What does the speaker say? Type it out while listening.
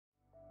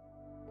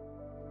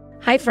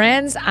Hi,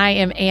 friends. I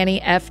am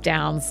Annie F.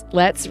 Downs.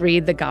 Let's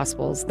read the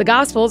Gospels. The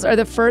Gospels are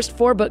the first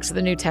 4 books of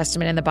the New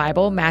Testament in the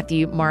Bible: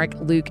 Matthew, Mark,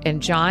 Luke,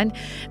 and John.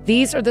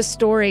 These are the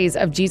stories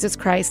of Jesus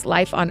Christ's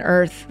life on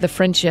earth, the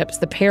friendships,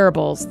 the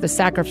parables, the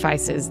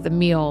sacrifices, the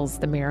meals,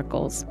 the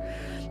miracles.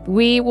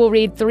 We will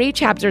read 3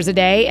 chapters a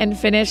day and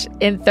finish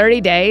in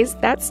 30 days.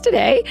 That's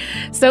today.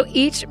 So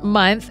each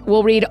month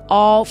we'll read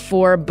all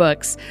 4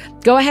 books.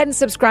 Go ahead and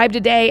subscribe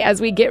today as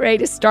we get ready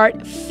to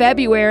start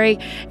February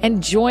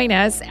and join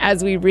us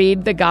as we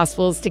read the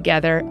Gospels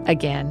together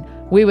again.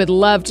 We would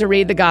love to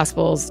read the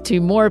Gospels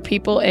to more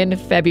people in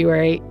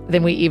February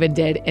than we even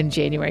did in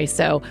January.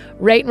 So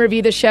rate and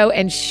review the show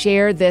and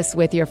share this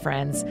with your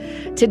friends.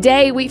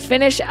 Today, we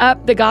finish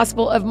up the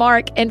Gospel of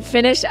Mark and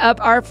finish up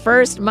our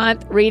first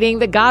month reading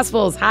the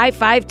Gospels. High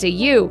five to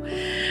you.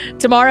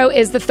 Tomorrow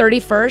is the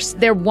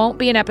 31st. There won't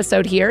be an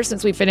episode here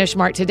since we finished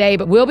Mark today,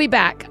 but we'll be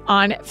back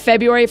on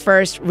February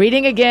 1st,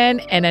 reading again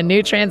in a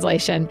new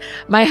translation.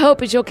 My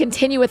hope is you'll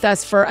continue with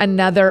us for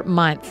another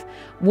month.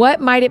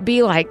 What might it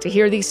be like to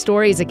hear these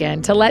stories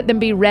again, to let them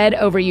be read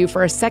over you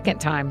for a second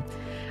time?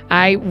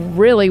 I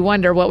really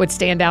wonder what would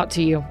stand out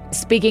to you.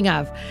 Speaking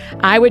of,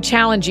 I would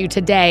challenge you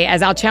today,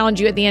 as I'll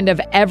challenge you at the end of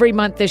every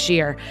month this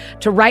year,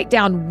 to write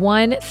down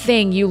one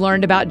thing you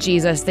learned about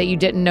Jesus that you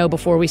didn't know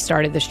before we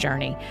started this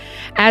journey.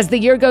 As the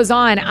year goes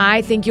on,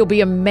 I think you'll be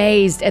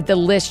amazed at the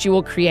list you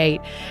will create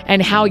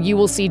and how you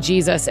will see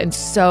Jesus in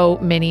so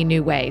many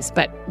new ways.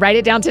 But write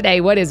it down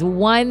today. What is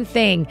one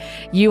thing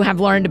you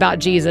have learned about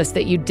Jesus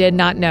that you did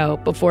not know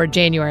before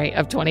January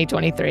of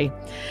 2023?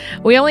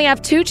 We only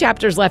have 2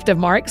 chapters left of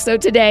Mark, so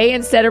today,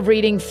 instead of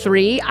reading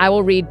 3, I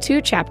will read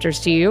 2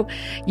 chapters to you.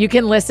 You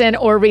can listen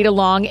or read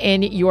along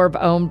in your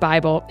own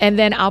Bible, and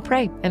then I'll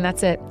pray, and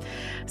that's it.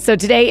 So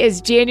today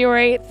is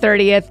January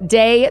 30th,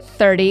 day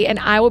 30, and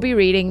I will be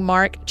reading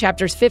Mark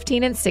chapters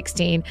 15 and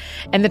 16,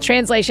 and the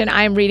translation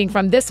I am reading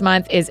from this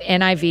month is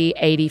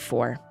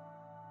NIV84.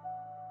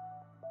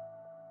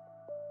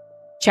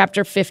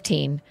 Chapter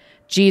 15,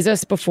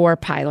 Jesus before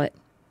Pilate.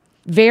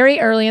 Very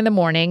early in the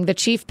morning, the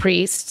chief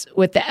priests,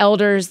 with the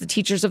elders, the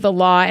teachers of the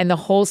law, and the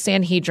whole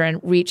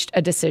Sanhedrin, reached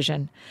a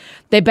decision.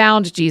 They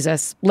bound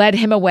Jesus, led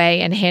him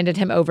away, and handed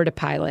him over to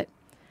Pilate.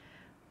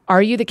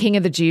 "Are you the king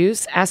of the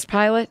Jews?" asked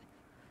Pilate.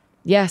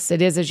 "Yes,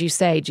 it is as you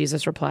say,"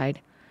 Jesus replied.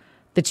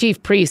 The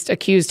chief priest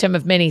accused him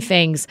of many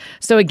things.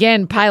 So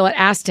again, Pilate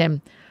asked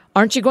him,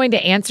 "Aren't you going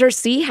to answer?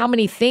 See how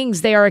many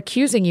things they are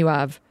accusing you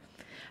of."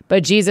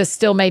 But Jesus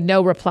still made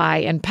no reply,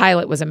 and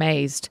Pilate was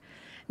amazed.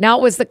 Now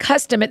it was the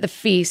custom at the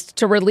feast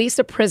to release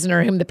a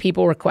prisoner whom the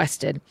people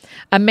requested.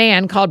 A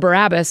man called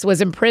Barabbas was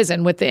in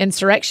prison with the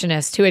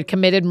insurrectionists who had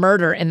committed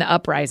murder in the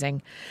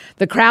uprising.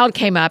 The crowd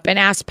came up and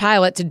asked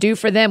Pilate to do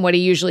for them what he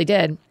usually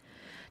did.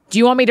 "Do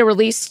you want me to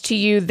release to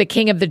you the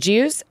king of the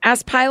Jews?"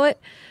 asked Pilate,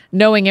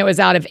 knowing it was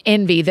out of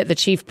envy that the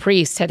chief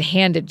priests had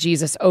handed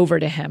Jesus over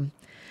to him.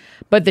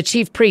 But the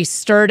chief priests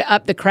stirred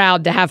up the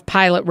crowd to have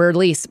Pilate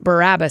release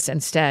Barabbas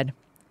instead.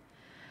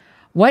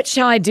 "What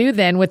shall I do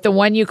then with the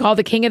one you call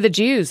the king of the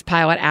Jews?"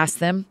 Pilate asked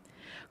them.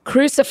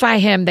 "Crucify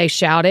him," they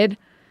shouted.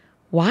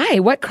 "Why?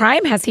 What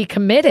crime has he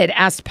committed?"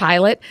 asked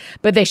Pilate,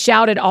 but they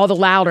shouted all the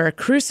louder,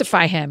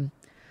 "Crucify him."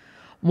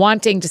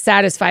 Wanting to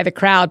satisfy the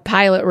crowd,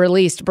 Pilate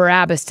released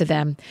Barabbas to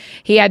them.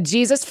 He had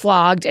Jesus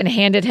flogged and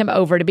handed him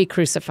over to be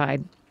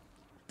crucified.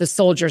 The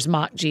soldiers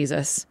mocked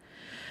Jesus.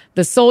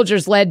 The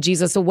soldiers led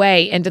Jesus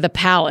away into the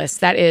palace,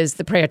 that is,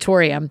 the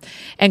praetorium,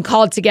 and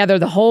called together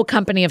the whole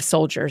company of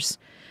soldiers.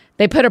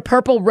 They put a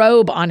purple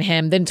robe on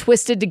him, then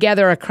twisted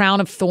together a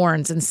crown of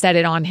thorns and set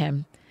it on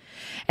him.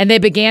 And they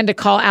began to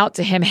call out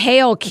to him,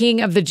 "Hail,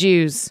 King of the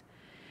Jews!"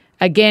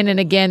 Again and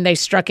again they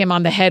struck him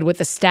on the head with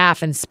a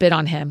staff and spit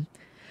on him.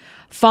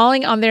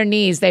 Falling on their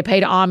knees, they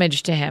paid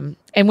homage to him.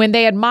 And when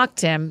they had mocked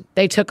him,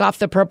 they took off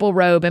the purple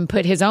robe and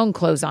put his own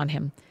clothes on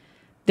him.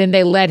 Then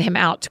they led him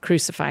out to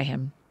crucify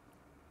him.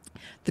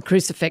 The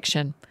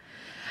crucifixion.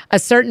 A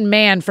certain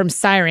man from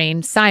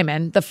Cyrene,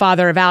 Simon, the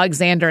father of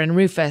Alexander and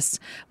Rufus,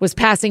 was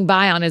passing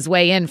by on his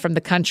way in from the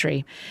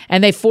country,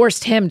 and they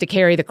forced him to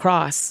carry the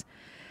cross.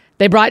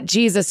 They brought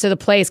Jesus to the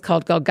place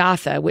called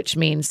Golgotha, which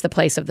means the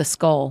place of the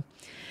skull.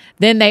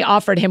 Then they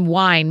offered him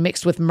wine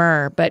mixed with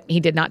myrrh, but he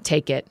did not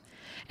take it.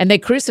 And they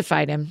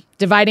crucified him.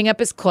 Dividing up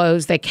his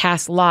clothes, they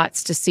cast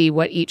lots to see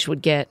what each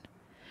would get.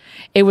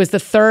 It was the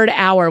 3rd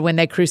hour when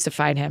they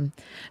crucified him.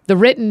 The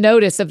written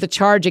notice of the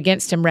charge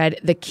against him read,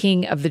 "The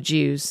King of the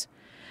Jews."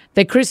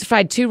 They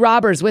crucified 2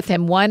 robbers with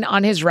him, one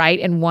on his right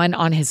and one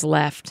on his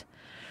left.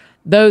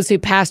 Those who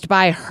passed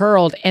by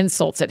hurled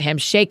insults at him,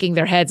 shaking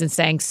their heads and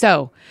saying,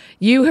 "So,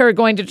 you who are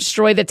going to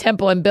destroy the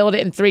temple and build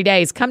it in 3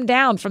 days, come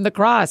down from the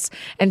cross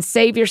and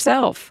save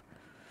yourself."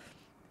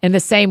 In the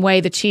same way,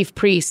 the chief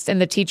priests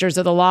and the teachers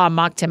of the law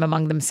mocked him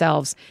among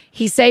themselves.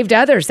 "He saved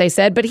others," they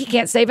said, "but he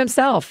can't save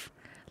himself.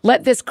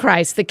 Let this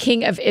Christ, the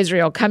King of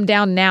Israel, come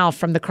down now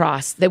from the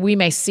cross, that we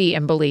may see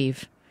and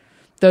believe."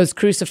 Those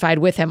crucified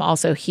with him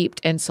also heaped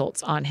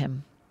insults on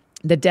him.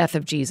 The death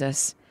of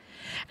Jesus.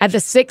 At the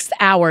 6th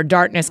hour,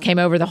 darkness came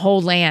over the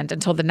whole land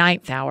until the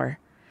 9th hour.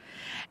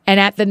 And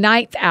at the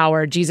 9th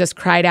hour, Jesus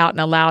cried out in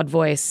a loud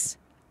voice,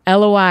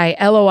 Eloi,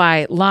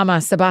 Eloi,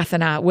 lama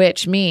sabachthani,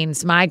 which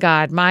means, my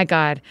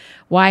God,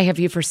 why have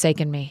you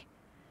forsaken me?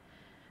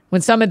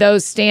 When some of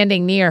those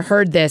standing near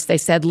heard this, they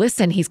said,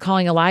 listen, he's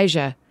calling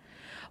Elijah.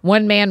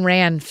 One man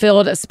ran,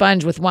 filled a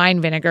sponge with wine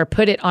vinegar,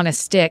 put it on a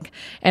stick,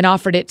 and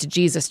offered it to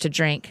Jesus to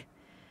drink.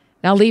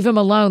 Now leave him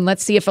alone.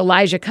 Let's see if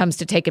Elijah comes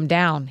to take him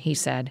down, he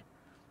said.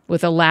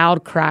 With a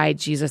loud cry,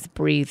 Jesus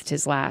breathed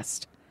his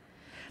last.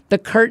 The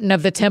curtain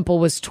of the temple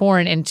was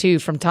torn in two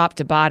from top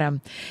to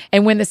bottom.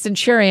 And when the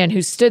centurion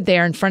who stood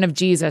there in front of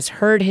Jesus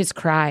heard his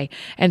cry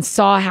and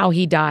saw how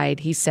he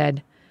died, he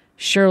said,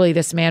 surely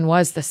this man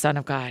was the Son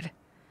of God.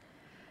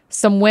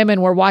 Some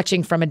women were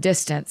watching from a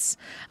distance.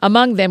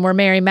 Among them were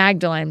Mary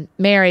Magdalene,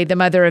 Mary, the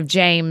mother of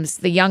James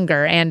the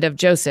younger, and of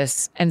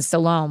Joseph, and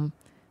Salome.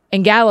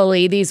 In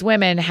Galilee, these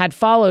women had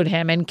followed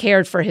him and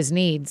cared for his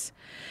needs.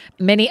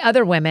 Many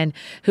other women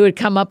who had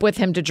come up with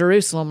him to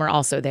Jerusalem were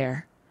also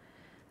there.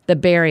 The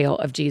burial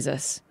of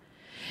Jesus.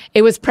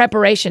 It was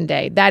preparation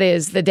day, that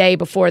is, the day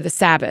before the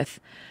Sabbath.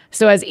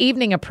 So as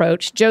evening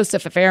approached,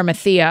 Joseph of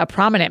Arimathea, a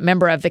prominent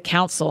member of the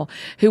council,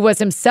 who was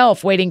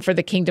himself waiting for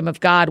the kingdom of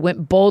God,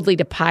 went boldly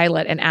to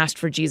Pilate and asked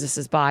for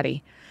Jesus'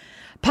 body.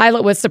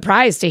 Pilate was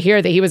surprised to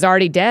hear that he was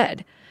already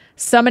dead.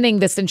 Summoning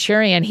the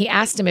centurion, he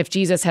asked him if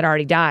Jesus had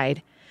already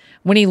died.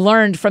 When he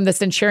learned from the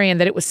centurion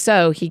that it was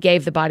so, he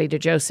gave the body to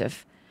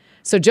Joseph.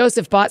 So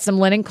Joseph bought some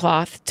linen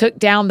cloth, took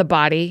down the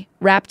body,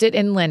 wrapped it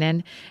in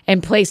linen,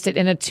 and placed it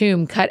in a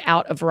tomb cut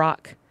out of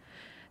rock.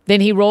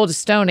 Then he rolled a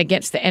stone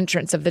against the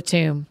entrance of the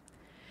tomb.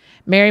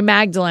 Mary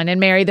Magdalene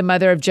and Mary, the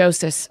mother of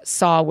Joseph,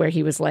 saw where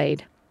he was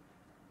laid.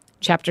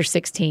 Chapter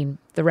 16,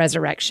 the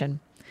resurrection.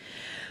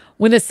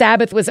 When the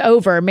Sabbath was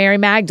over, Mary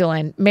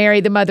Magdalene, Mary,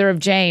 the mother of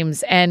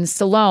James, and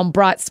Salome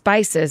brought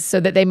spices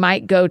so that they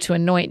might go to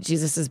anoint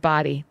Jesus'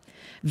 body.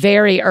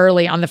 Very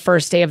early on the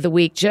first day of the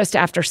week, just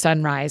after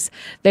sunrise,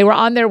 they were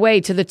on their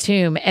way to the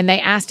tomb, and they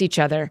asked each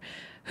other,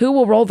 who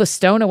will roll the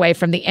stone away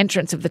from the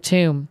entrance of the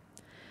tomb?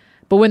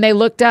 But when they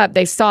looked up,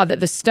 they saw that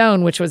the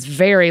stone, which was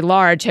very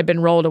large, had been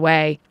rolled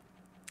away.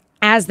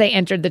 As they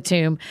entered the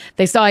tomb,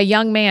 they saw a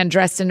young man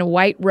dressed in a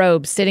white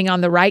robe sitting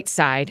on the right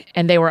side,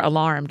 and they were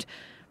alarmed.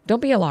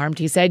 Don't be alarmed,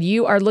 he said.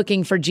 You are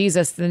looking for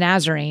Jesus the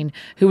Nazarene,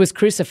 who was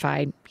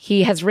crucified.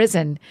 He has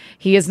risen.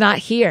 He is not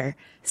here.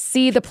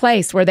 See the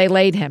place where they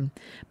laid him.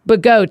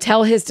 But go,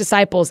 tell his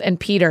disciples and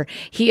Peter,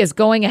 he is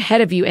going ahead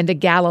of you into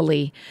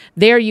Galilee.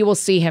 There you will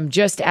see him,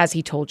 just as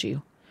he told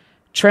you.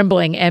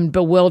 Trembling and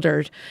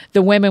bewildered,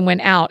 the women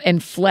went out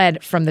and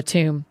fled from the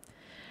tomb.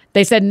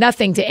 They said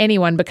nothing to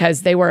anyone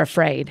because they were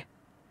afraid.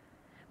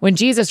 When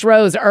Jesus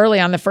rose early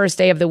on the first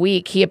day of the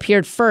week, he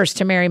appeared first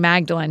to Mary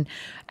Magdalene,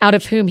 out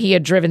of whom he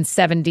had driven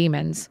 7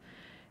 demons.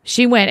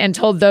 She went and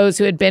told those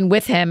who had been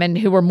with him and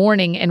who were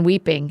mourning and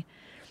weeping.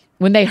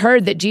 When they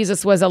heard that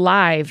Jesus was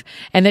alive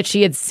and that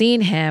she had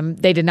seen him,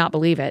 they did not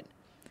believe it.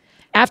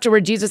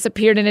 Afterward, Jesus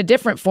appeared in a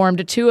different form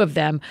to 2 of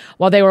them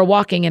while they were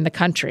walking in the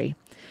country.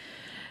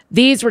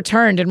 These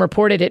returned and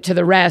reported it to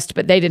the rest,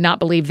 but they did not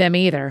believe them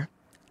either.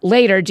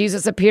 Later,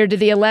 Jesus appeared to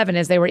the 11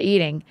 as they were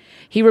eating.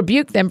 He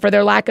rebuked them for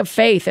their lack of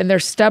faith and their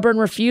stubborn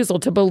refusal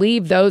to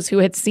believe those who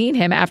had seen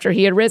him after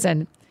he had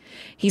risen.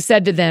 He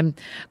said to them,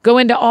 go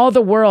into all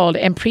the world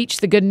and preach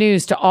the good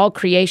news to all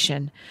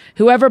creation.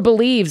 Whoever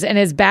believes and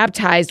is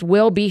baptized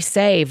will be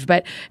saved,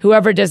 but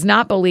whoever does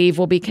not believe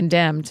will be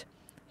condemned.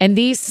 And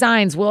these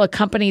signs will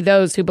accompany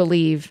those who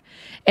believe.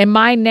 In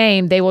my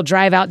name, they will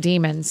drive out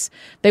demons.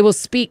 They will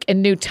speak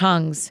in new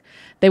tongues.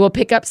 They will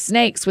pick up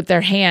snakes with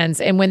their hands,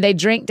 and when they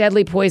drink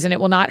deadly poison, it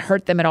will not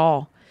hurt them at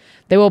all.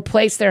 They will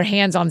place their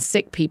hands on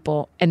sick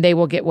people, and they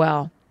will get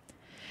well.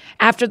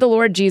 After the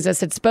Lord Jesus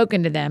had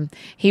spoken to them,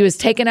 he was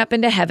taken up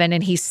into heaven,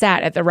 and he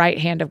sat at the right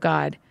hand of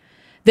God.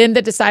 Then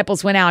the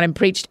disciples went out and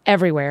preached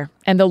everywhere,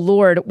 and the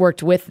Lord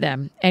worked with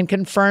them and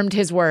confirmed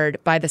his word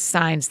by the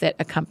signs that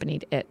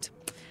accompanied it.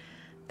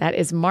 That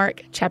is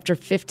Mark chapter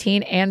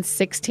 15 and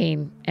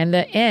 16, and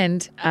the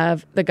end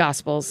of the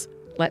Gospels.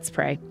 Let's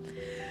pray.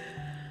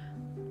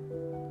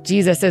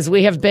 Jesus, as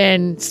we have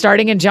been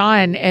starting in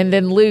John and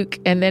then Luke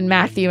and then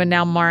Matthew and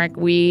now Mark,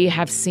 we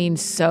have seen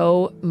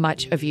so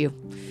much of you.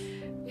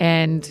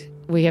 And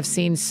we have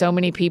seen so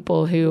many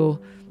people who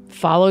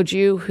followed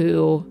you,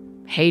 who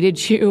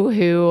hated you,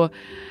 who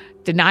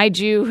denied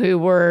you, who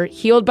were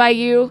healed by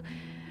you,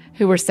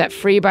 who were set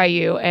free by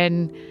you.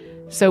 And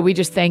so we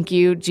just thank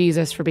you,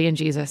 Jesus, for being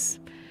Jesus.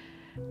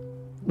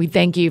 We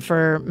thank you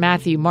for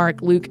Matthew,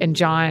 Mark, Luke, and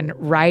John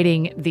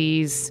writing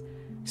these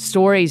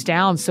stories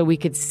down so we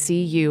could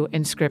see you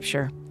in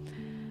Scripture.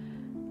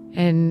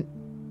 And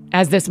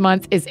as this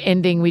month is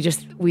ending,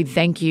 we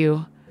thank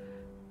you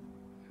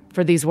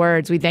for these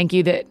words. We thank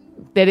you that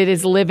it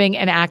is living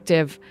and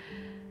active,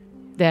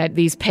 that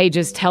these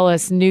pages tell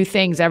us new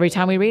things every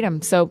time we read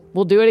them. So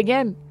we'll do it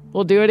again.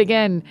 We'll do it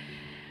again.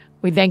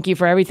 We thank you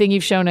for everything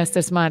you've shown us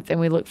this month, and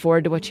we look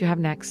forward to what you have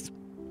next.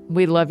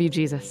 We love you,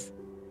 Jesus.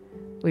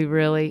 We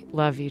really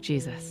love you,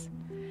 Jesus.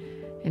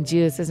 In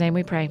Jesus' name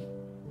we pray.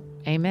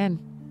 Amen.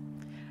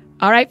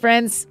 All right,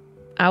 friends,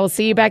 I will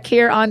see you back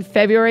here on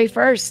February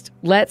 1st.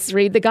 Let's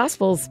read the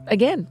Gospels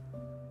again.